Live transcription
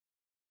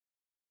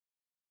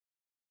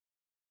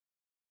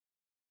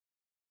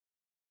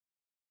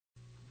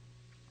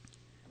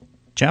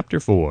Chapter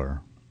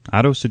 4.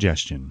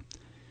 Autosuggestion.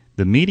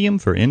 The medium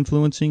for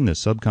influencing the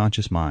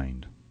subconscious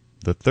mind.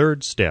 The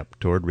third step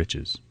toward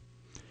riches.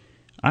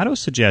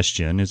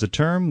 Autosuggestion is a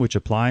term which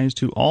applies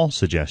to all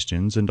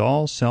suggestions and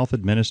all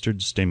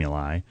self-administered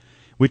stimuli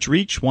which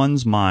reach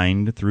one's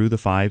mind through the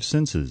five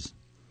senses.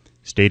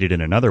 Stated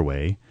in another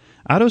way,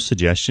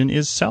 autosuggestion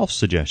is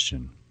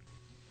self-suggestion.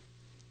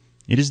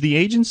 It is the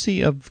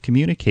agency of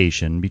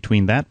communication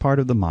between that part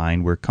of the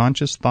mind where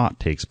conscious thought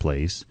takes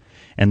place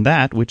and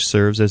that which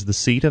serves as the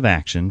seat of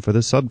action for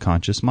the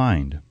subconscious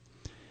mind.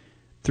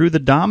 Through the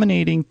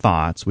dominating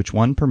thoughts which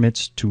one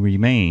permits to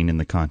remain in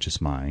the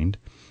conscious mind,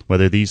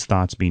 whether these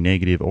thoughts be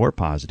negative or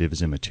positive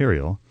is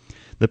immaterial,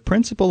 the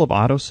principle of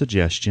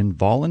autosuggestion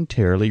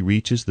voluntarily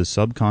reaches the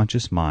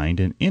subconscious mind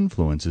and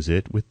influences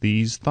it with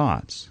these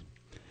thoughts.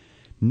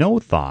 No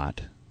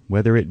thought,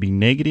 whether it be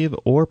negative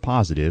or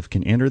positive,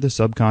 can enter the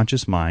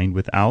subconscious mind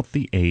without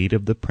the aid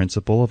of the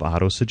principle of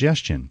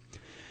autosuggestion,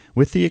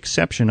 with the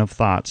exception of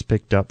thoughts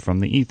picked up from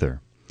the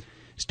ether.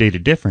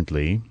 Stated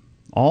differently,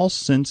 all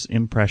sense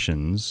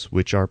impressions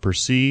which are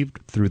perceived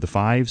through the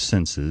five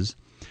senses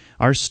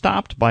are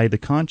stopped by the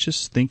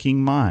conscious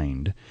thinking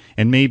mind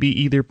and may be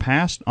either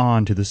passed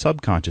on to the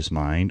subconscious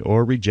mind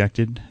or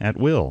rejected at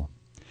will.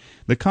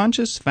 The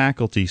conscious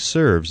faculty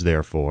serves,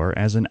 therefore,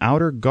 as an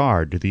outer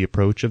guard to the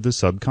approach of the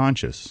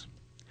subconscious.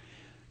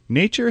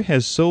 Nature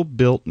has so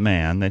built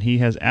man that he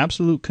has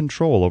absolute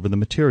control over the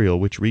material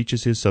which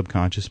reaches his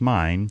subconscious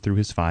mind through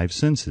his five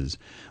senses,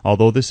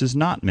 although this is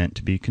not meant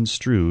to be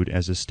construed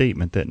as a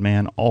statement that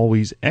man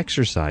always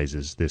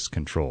exercises this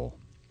control.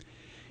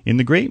 In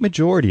the great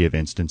majority of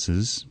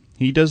instances,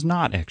 he does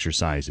not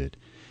exercise it,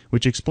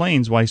 which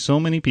explains why so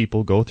many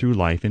people go through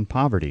life in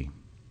poverty.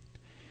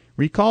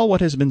 Recall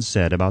what has been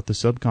said about the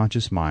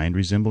subconscious mind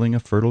resembling a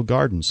fertile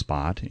garden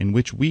spot in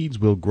which weeds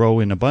will grow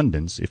in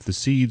abundance if the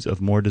seeds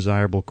of more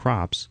desirable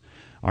crops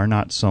are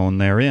not sown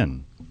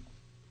therein.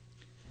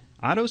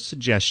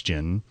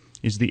 Autosuggestion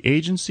is the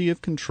agency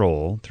of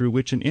control through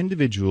which an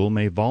individual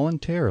may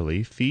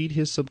voluntarily feed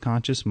his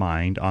subconscious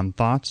mind on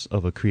thoughts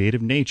of a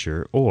creative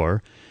nature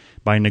or,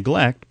 by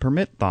neglect,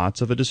 permit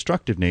thoughts of a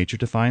destructive nature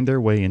to find their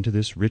way into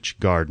this rich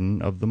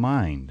garden of the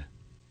mind.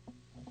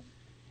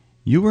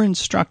 You were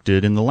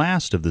instructed in the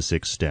last of the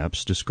 6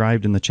 steps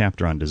described in the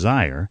chapter on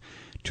desire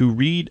to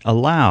read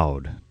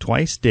aloud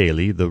twice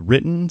daily the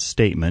written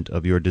statement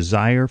of your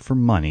desire for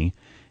money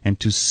and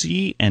to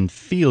see and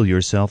feel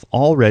yourself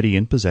already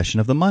in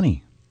possession of the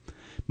money.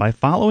 By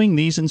following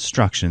these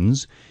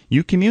instructions,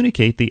 you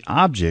communicate the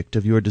object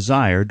of your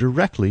desire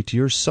directly to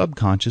your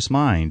subconscious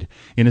mind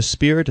in a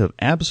spirit of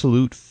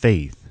absolute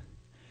faith.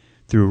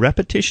 Through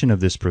repetition of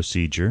this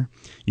procedure,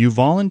 you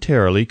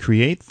voluntarily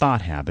create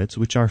thought habits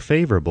which are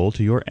favorable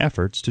to your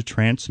efforts to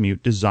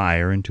transmute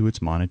desire into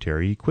its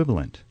monetary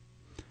equivalent.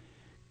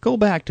 Go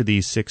back to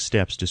these 6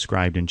 steps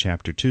described in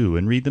Chapter 2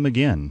 and read them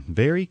again,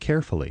 very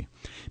carefully,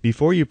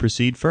 before you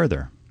proceed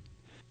further.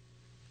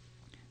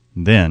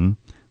 Then,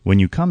 when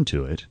you come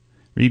to it,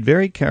 read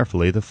very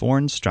carefully the 4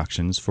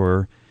 instructions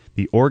for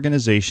the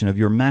organization of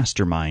your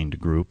mastermind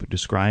group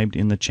described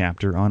in the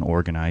chapter on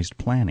organized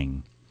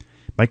planning.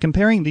 By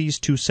comparing these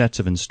 2 sets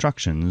of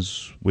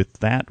instructions with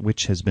that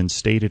which has been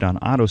stated on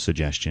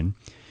autosuggestion,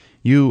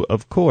 you,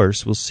 of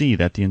course, will see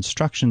that the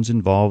instructions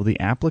involve the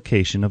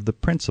application of the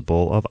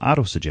principle of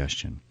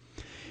autosuggestion.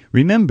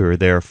 Remember,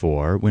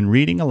 therefore, when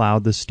reading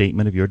aloud the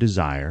statement of your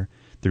desire,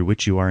 through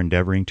which you are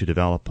endeavoring to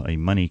develop a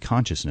money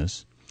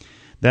consciousness,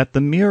 that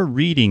the mere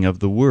reading of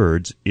the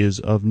words is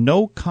of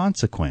no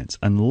consequence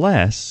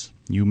unless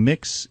you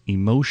mix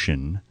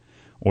emotion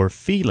or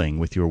feeling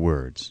with your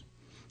words.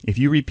 If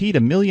you repeat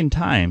 1,000,000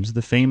 times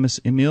the famous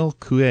Émile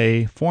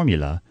Coué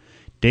formula,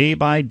 day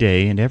by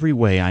day and every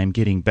way I am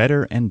getting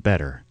better and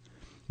better,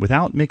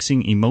 without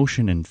mixing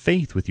emotion and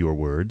faith with your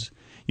words,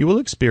 you will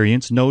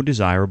experience no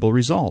desirable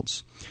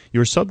results.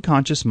 Your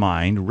subconscious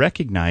mind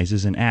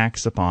recognizes and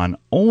acts upon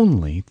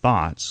only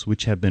thoughts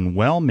which have been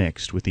well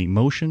mixed with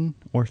emotion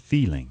or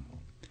feeling.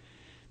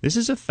 This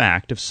is a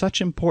fact of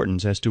such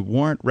importance as to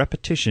warrant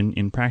repetition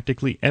in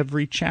practically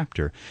every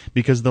chapter,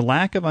 because the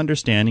lack of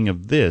understanding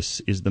of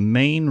this is the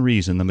main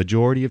reason the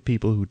majority of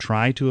people who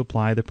try to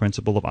apply the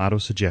principle of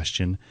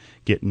autosuggestion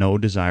get no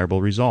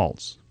desirable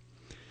results.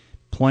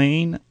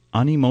 Plain,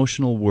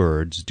 unemotional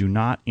words do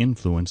not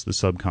influence the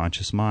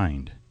subconscious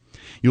mind.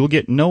 You will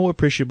get no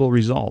appreciable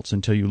results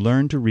until you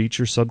learn to reach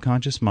your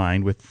subconscious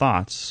mind with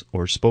thoughts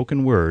or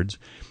spoken words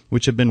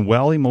which have been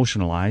well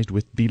emotionalized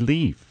with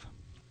belief.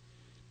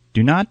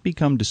 Do not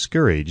become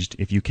discouraged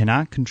if you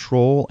cannot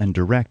control and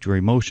direct your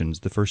emotions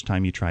the first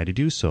time you try to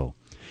do so.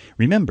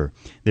 Remember,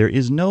 there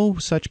is no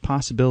such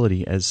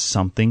possibility as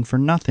something for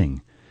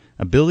nothing.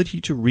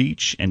 Ability to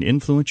reach and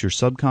influence your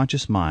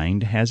subconscious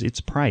mind has its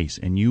price,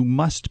 and you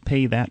must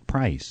pay that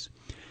price.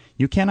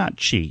 You cannot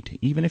cheat,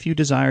 even if you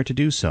desire to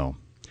do so.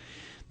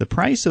 The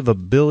price of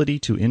ability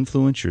to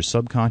influence your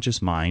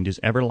subconscious mind is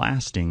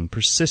everlasting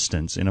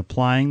persistence in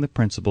applying the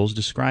principles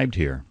described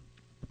here.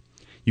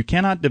 You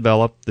cannot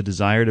develop the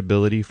desired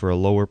ability for a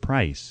lower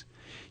price.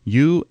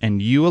 You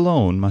and you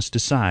alone must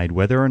decide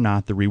whether or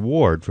not the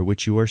reward for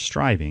which you are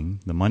striving,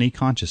 the money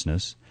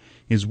consciousness,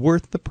 is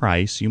worth the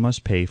price you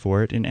must pay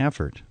for it in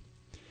effort.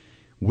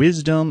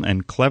 Wisdom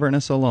and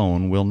cleverness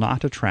alone will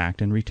not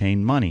attract and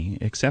retain money,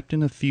 except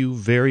in a few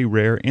very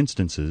rare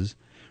instances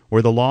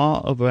where the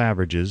law of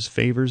averages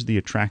favors the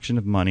attraction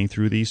of money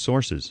through these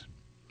sources.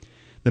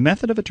 The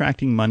method of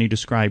attracting money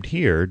described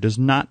here does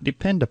not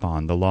depend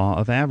upon the law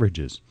of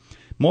averages.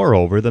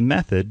 Moreover, the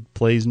method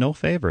plays no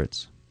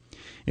favorites.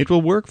 It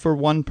will work for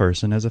one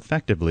person as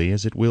effectively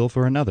as it will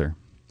for another.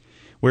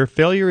 Where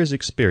failure is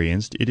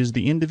experienced, it is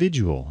the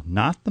individual,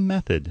 not the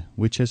method,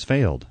 which has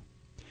failed.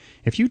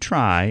 If you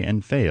try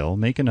and fail,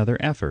 make another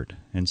effort,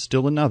 and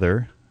still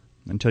another,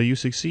 until you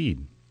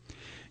succeed.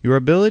 Your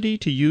ability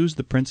to use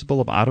the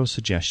principle of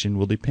autosuggestion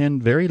will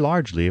depend very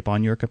largely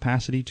upon your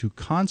capacity to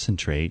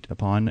concentrate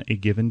upon a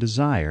given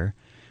desire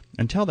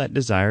until that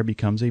desire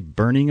becomes a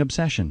burning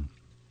obsession.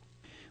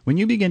 When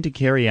you begin to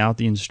carry out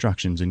the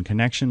instructions in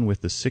connection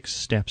with the 6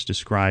 steps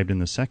described in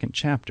the 2nd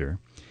chapter,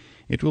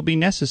 it will be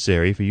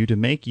necessary for you to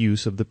make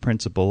use of the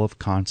principle of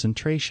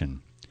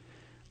concentration.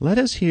 Let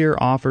us here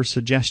offer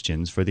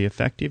suggestions for the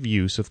effective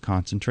use of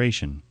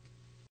concentration.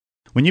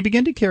 When you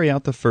begin to carry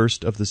out the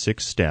first of the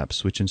 6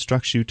 steps, which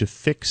instructs you to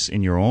fix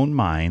in your own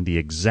mind the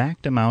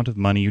exact amount of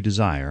money you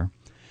desire,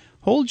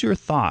 hold your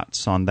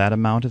thoughts on that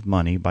amount of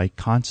money by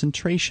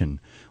concentration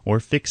or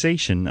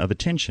fixation of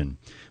attention,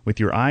 with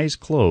your eyes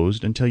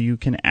closed until you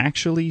can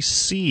actually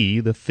see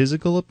the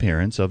physical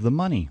appearance of the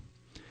money.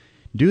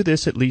 Do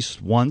this at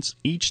least once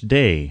each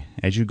day.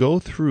 As you go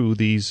through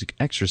these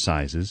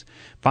exercises,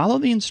 follow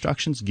the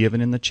instructions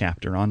given in the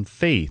chapter on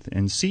faith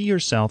and see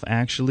yourself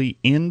actually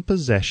in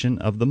possession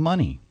of the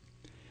money.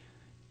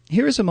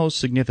 Here is a most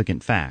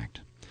significant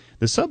fact.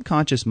 The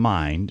subconscious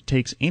mind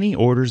takes any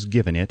orders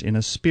given it in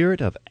a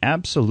spirit of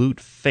absolute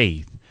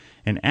faith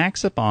and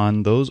acts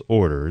upon those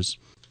orders,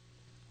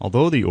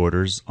 although the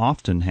orders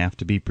often have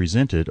to be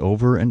presented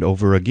over and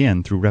over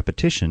again through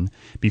repetition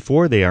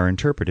before they are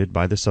interpreted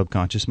by the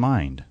subconscious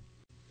mind.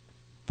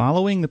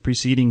 Following the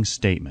preceding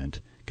statement,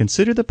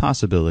 consider the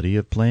possibility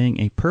of playing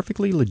a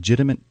perfectly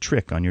legitimate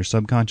trick on your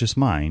subconscious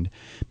mind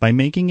by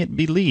making it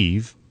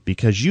believe,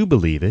 because you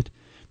believe it,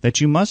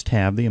 that you must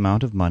have the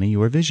amount of money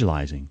you are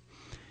visualizing,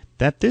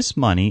 that this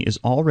money is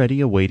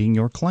already awaiting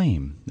your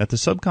claim, that the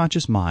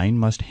subconscious mind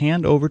must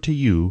hand over to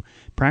you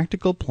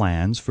practical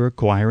plans for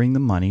acquiring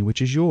the money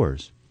which is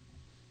yours.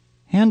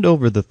 Hand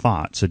over the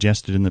thought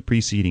suggested in the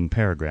preceding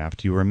paragraph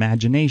to your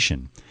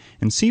imagination,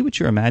 and see what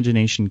your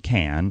imagination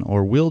can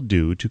or will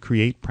do to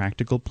create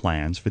practical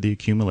plans for the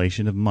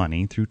accumulation of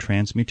money through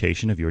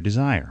transmutation of your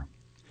desire.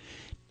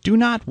 Do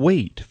not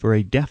wait for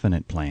a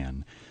definite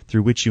plan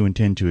through which you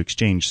intend to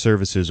exchange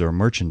services or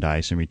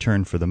merchandise in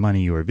return for the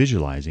money you are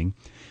visualizing,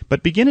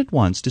 but begin at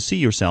once to see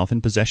yourself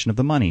in possession of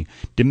the money,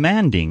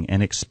 demanding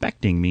and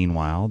expecting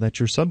meanwhile that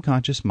your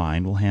subconscious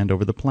mind will hand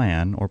over the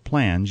plan or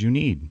plans you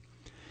need.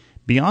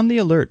 Be on the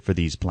alert for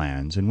these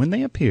plans, and when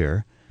they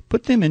appear,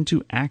 put them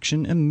into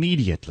action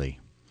immediately.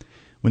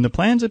 When the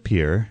plans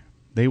appear,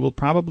 they will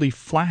probably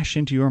flash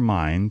into your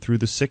mind through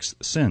the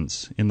 6th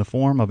sense in the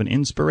form of an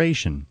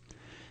inspiration.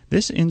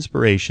 This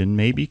inspiration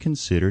may be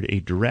considered a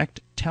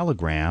direct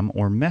telegram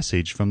or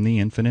message from the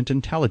infinite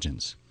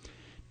intelligence.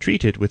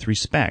 Treat it with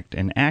respect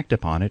and act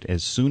upon it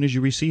as soon as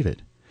you receive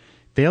it.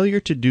 Failure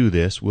to do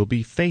this will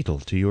be fatal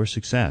to your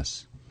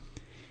success.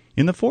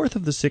 In the 4th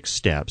of the 6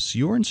 steps,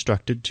 you are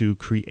instructed to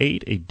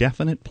create a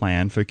definite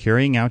plan for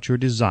carrying out your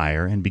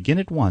desire and begin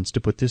at once to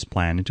put this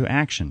plan into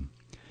action.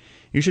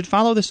 You should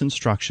follow this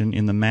instruction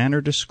in the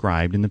manner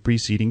described in the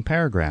preceding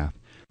paragraph.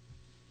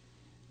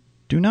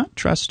 Do not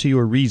trust to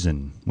your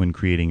reason when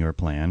creating your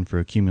plan for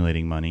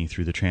accumulating money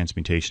through the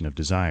transmutation of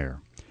desire.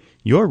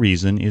 Your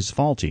reason is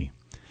faulty.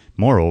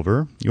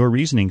 Moreover, your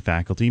reasoning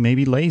faculty may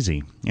be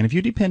lazy, and if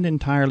you depend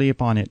entirely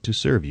upon it to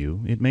serve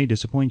you, it may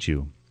disappoint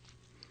you.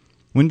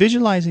 When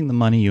visualizing the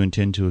money you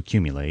intend to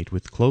accumulate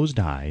with closed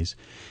eyes,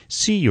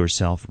 see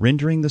yourself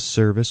rendering the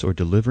service or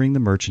delivering the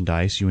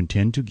merchandise you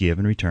intend to give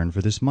in return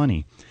for this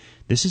money.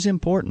 This is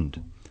important.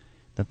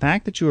 The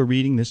fact that you are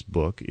reading this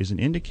book is an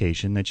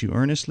indication that you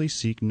earnestly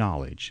seek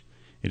knowledge.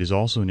 It is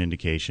also an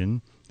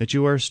indication that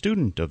you are a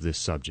student of this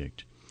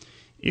subject.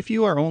 If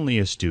you are only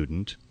a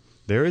student,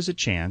 there is a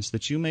chance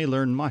that you may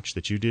learn much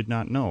that you did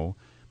not know,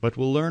 but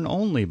will learn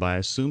only by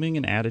assuming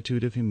an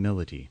attitude of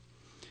humility.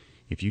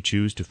 If you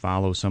choose to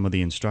follow some of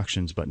the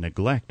instructions but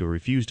neglect or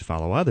refuse to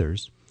follow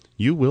others,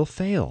 you will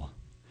fail.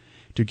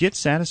 To get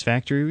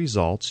satisfactory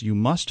results, you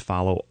must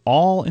follow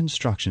all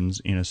instructions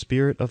in a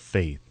spirit of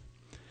faith.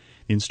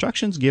 The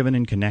instructions given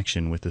in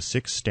connection with the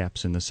 6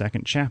 steps in the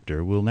 2nd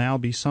chapter will now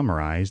be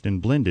summarized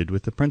and blended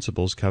with the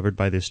principles covered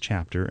by this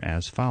chapter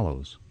as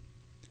follows.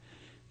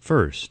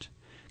 First,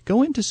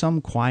 go into some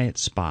quiet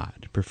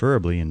spot,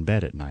 preferably in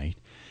bed at night,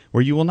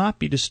 where you will not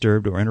be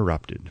disturbed or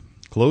interrupted.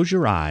 Close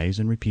your eyes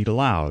and repeat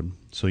aloud,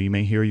 so you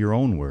may hear your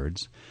own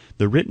words,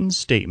 the written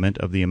statement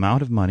of the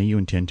amount of money you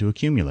intend to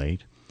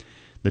accumulate.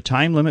 the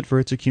time limit for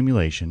its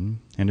accumulation,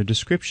 and a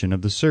description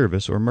of the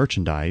service or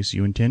merchandise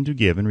you intend to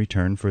give in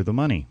return for the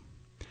money.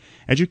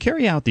 As you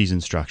carry out these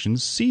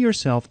instructions, see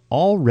yourself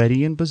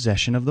already in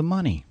possession of the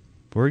money.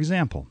 For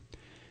example,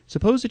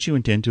 suppose that you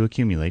intend to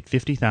accumulate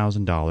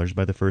 $50,000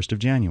 by the 1st of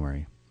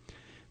January.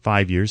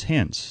 5 years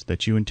hence,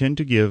 that you intend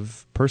to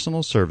give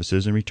personal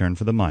services in return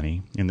for the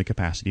money in the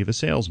capacity of a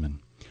salesman.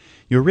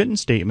 Your written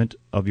statement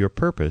of your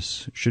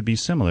purpose should be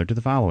similar to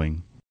the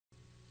following.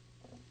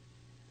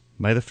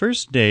 By the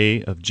 1st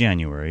day of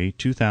January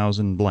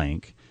 2000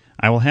 blank,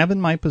 I will have in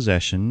my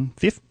possession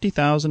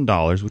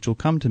 $50,000 which will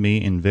come to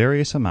me in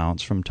various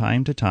amounts from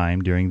time to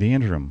time during the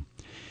interim.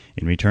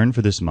 In return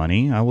for this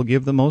money, I will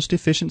give the most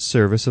efficient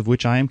service of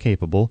which I am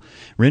capable,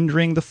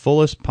 rendering the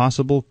fullest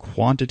possible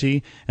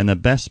quantity and the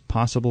best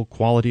possible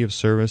quality of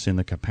service in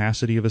the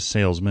capacity of a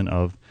salesman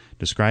of,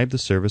 describe the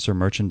service or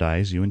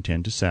merchandise you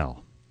intend to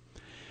sell.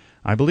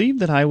 I believe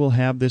that I will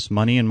have this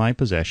money in my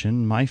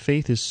possession. My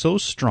faith is so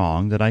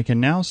strong that I can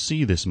now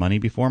see this money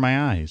before my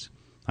eyes.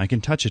 I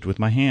can touch it with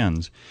my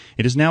hands.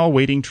 It is now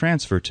awaiting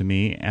transfer to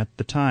me at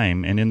the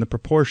time and in the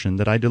proportion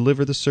that I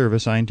deliver the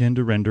service I intend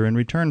to render in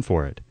return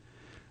for it.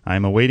 I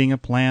am awaiting a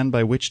plan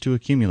by which to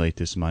accumulate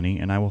this money,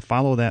 and I will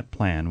follow that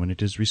plan when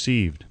it is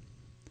received.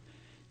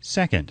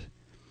 Second,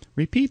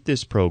 repeat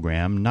this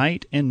program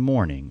night and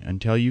morning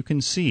until you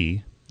can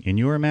see, in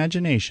your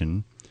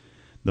imagination,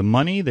 the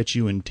money that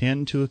you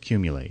intend to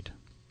accumulate.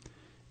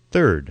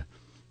 Third,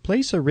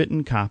 place a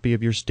written copy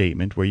of your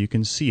statement where you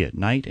can see it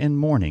night and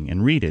morning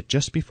and read it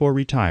just before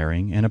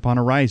retiring and upon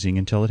arising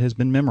until it has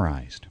been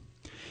memorized.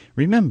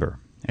 Remember,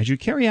 as you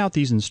carry out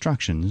these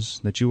instructions,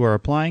 that you are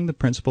applying the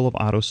principle of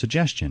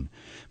autosuggestion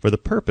for the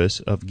purpose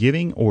of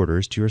giving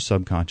orders to your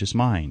subconscious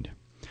mind.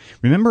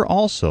 Remember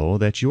also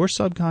that your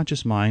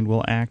subconscious mind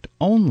will act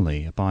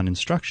only upon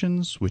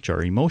instructions which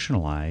are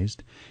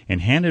emotionalized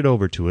and handed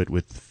over to it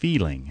with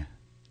feeling.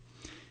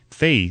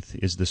 Faith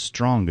is the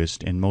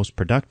strongest and most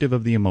productive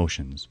of the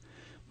emotions.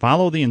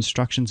 Follow the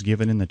instructions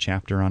given in the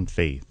chapter on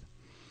faith.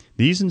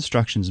 These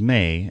instructions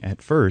may,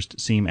 at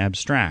first, seem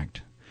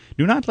abstract.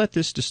 Do not let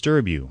this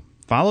disturb you.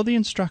 Follow the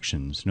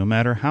instructions, no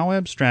matter how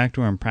abstract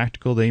or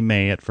impractical they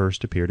may at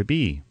first appear to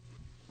be.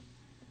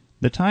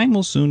 The time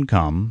will soon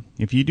come,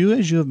 if you do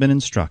as you have been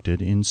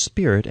instructed, in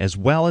spirit as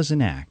well as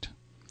in act,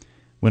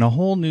 when a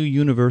whole new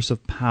universe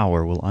of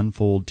power will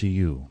unfold to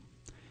you.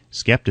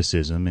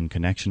 Skepticism in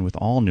connection with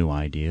all new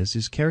ideas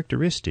is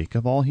characteristic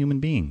of all human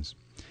beings.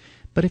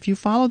 But if you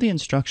follow the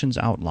instructions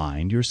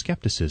outlined, your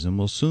skepticism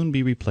will soon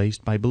be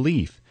replaced by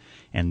belief,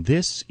 and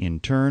this, in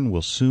turn,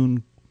 will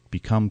soon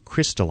become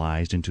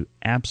crystallized into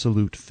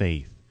absolute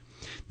faith.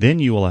 Then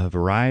you will have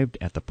arrived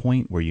at the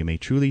point where you may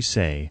truly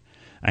say,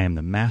 I am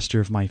the master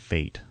of my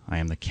fate. I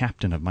am the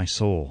captain of my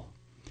soul.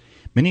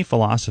 Many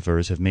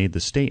philosophers have made the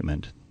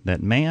statement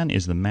that man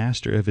is the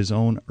master of his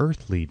own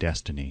earthly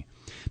destiny,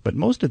 but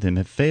most of them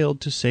have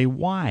failed to say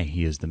why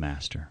he is the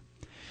master.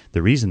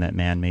 The reason that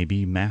man may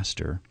be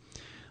master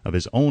of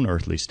his own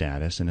earthly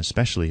status, and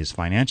especially his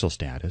financial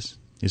status,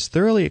 is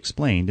thoroughly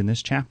explained in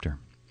this chapter.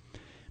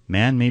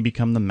 Man may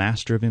become the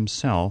master of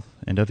himself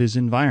and of his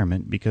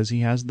environment because he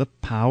has the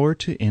power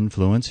to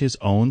influence his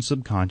own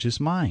subconscious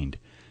mind,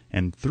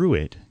 and through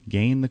it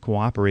gain the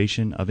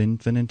cooperation of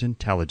infinite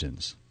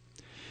intelligence.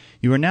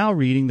 You are now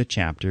reading the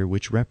chapter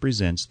which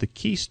represents the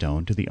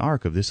keystone to the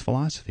arc of this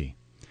philosophy.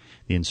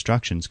 The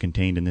instructions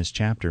contained in this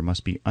chapter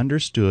must be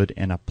understood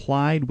and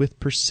applied with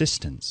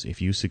persistence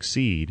if you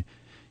succeed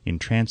in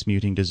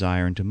transmuting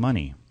desire into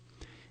money.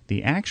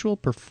 The actual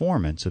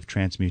performance of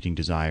transmuting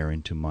desire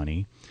into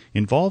money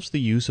involves the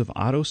use of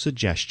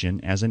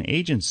autosuggestion as an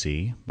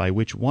agency by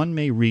which one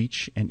may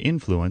reach and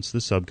influence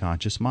the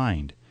subconscious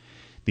mind.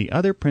 The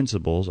other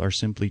principles are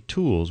simply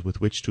tools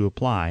with which to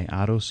apply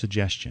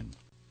autosuggestion.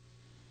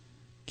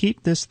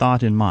 Keep this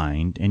thought in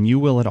mind, and you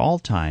will at all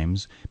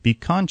times be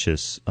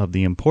conscious of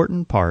the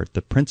important part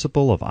the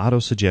principle of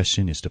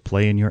autosuggestion is to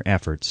play in your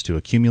efforts to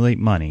accumulate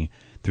money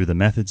through the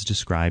methods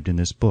described in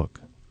this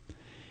book.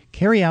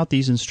 Carry out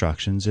these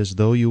instructions as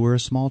though you were a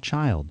small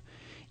child.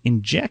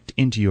 Inject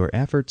into your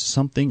efforts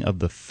something of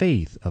the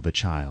faith of a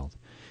child.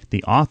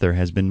 The author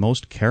has been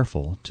most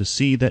careful to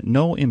see that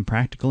no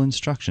impractical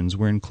instructions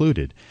were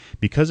included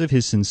because of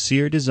his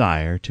sincere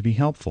desire to be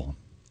helpful.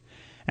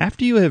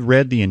 After you have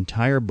read the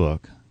entire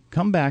book,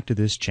 come back to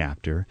this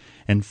chapter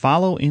and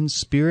follow in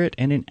spirit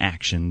and in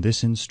action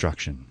this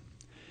instruction.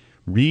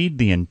 Read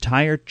the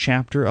entire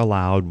chapter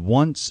aloud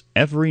once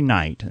every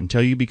night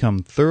until you become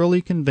thoroughly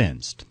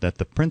convinced that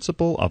the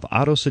principle of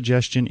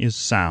autosuggestion is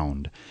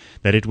sound,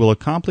 that it will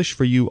accomplish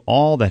for you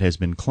all that has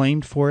been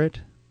claimed for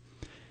it.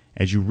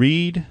 As you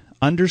read,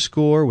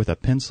 underscore with a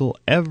pencil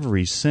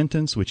every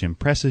sentence which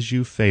impresses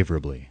you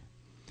favorably.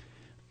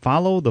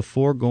 Follow the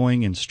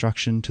foregoing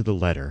instruction to the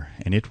letter,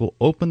 and it will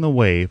open the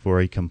way for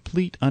a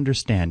complete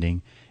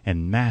understanding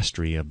and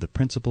mastery of the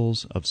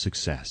principles of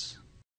success.